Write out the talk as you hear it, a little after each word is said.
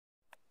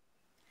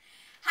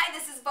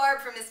Barb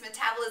from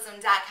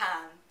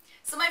MissMetabolism.com.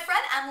 So my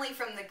friend Emily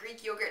from the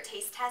Greek yogurt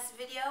taste test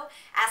video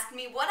asked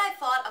me what I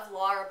thought of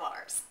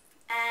Larabars.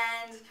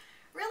 And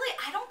really,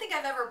 I don't think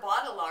I've ever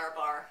bought a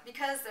Larabar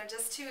because they're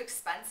just too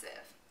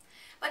expensive.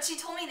 But she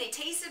told me they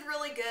tasted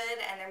really good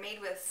and they're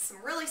made with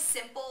some really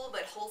simple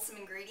but wholesome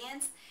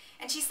ingredients.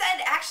 And she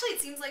said, actually,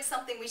 it seems like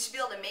something we should be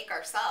able to make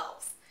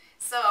ourselves.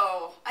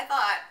 So I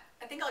thought,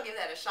 I think I'll give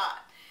that a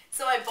shot.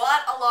 So I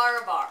bought a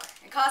Larabar.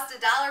 It cost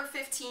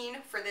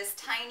 $1.15 for this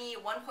tiny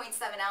 1.7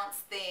 ounce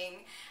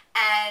thing.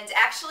 And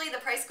actually the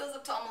price goes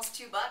up to almost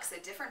 $2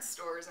 at different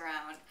stores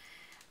around.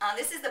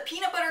 This is the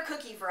peanut butter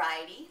cookie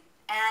variety.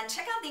 And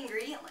check out the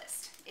ingredient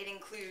list. It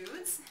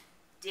includes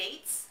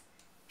dates,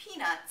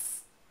 peanuts,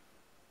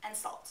 and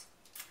salt.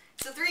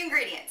 So 3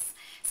 ingredients.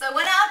 So I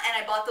went out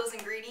and I bought those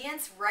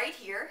ingredients right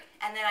here,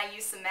 and then I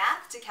used some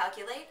math to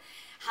calculate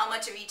how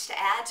much of each to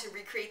add to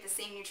recreate the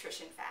same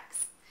nutrition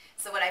facts.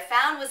 So what I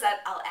found was that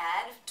I'll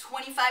add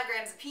 25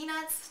 grams of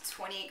peanuts,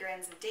 28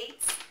 grams of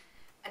dates,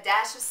 a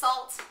dash of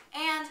salt,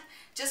 and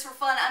just for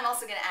fun, I'm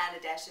also going to add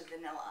a dash of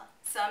vanilla.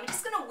 So I'm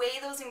just going to weigh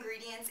those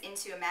ingredients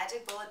into a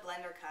Magic Bullet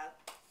blender cup.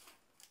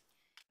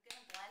 I'm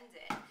going to blend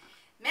it.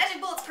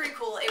 Magic Bullet's pretty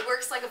cool. It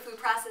works like a food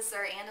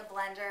processor and a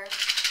blender.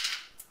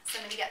 So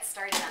I'm going to get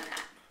started on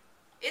that.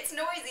 It's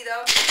noisy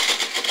though. So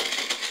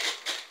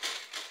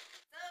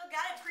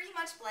got it pretty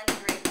much blended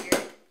right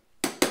here.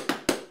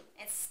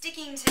 It's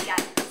sticking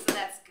together, so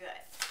that's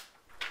good.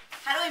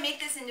 How do I make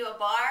this into a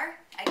bar?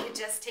 I could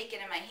just take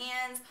it in my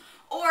hands,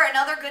 or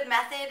another good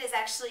method is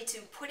actually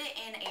to put it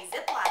in a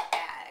Ziploc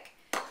bag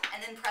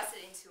and then press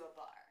it into a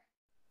bar.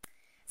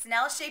 So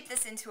now let's shape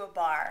this into a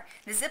bar.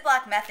 The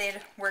Ziploc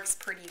method works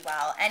pretty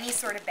well. Any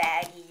sort of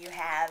baggie you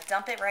have,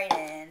 dump it right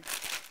in,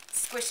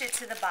 squish it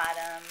to the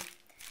bottom,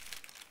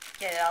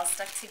 get it all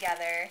stuck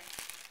together.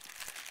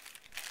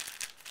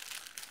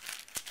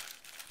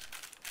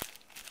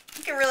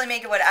 You can really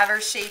make it whatever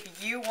shape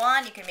you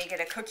want. You can make it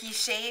a cookie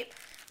shape,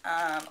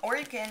 or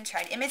you can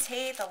try to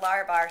imitate the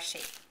Larabar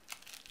shape.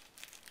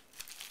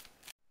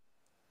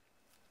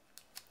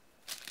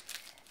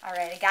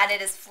 Alright, I got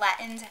it as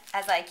flattened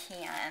as I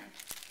can,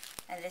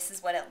 and this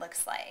is what it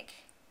looks like.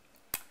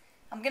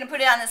 I'm going to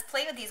put it on this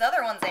plate with these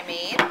other ones I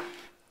made.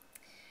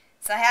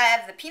 So I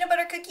have the peanut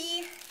butter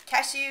cookie,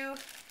 cashew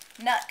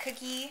nut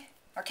cookie,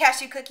 or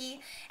cashew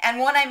cookie, and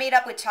one I made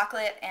up with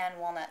chocolate and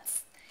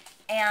walnuts.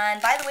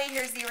 And by the way,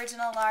 here's the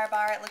original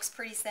Larabar. It looks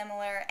pretty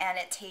similar, and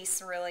it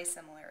tastes really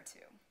similar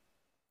too.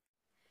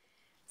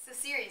 So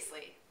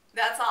seriously,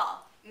 that's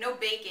all. No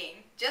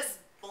baking, just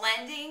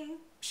blending,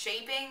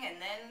 shaping, and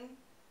then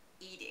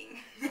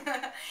eating.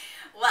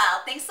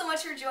 Well, thanks so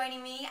much for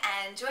joining me,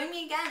 and join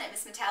me again at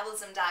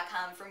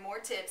MissMetabolism.com for more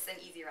tips and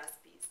easy recipes.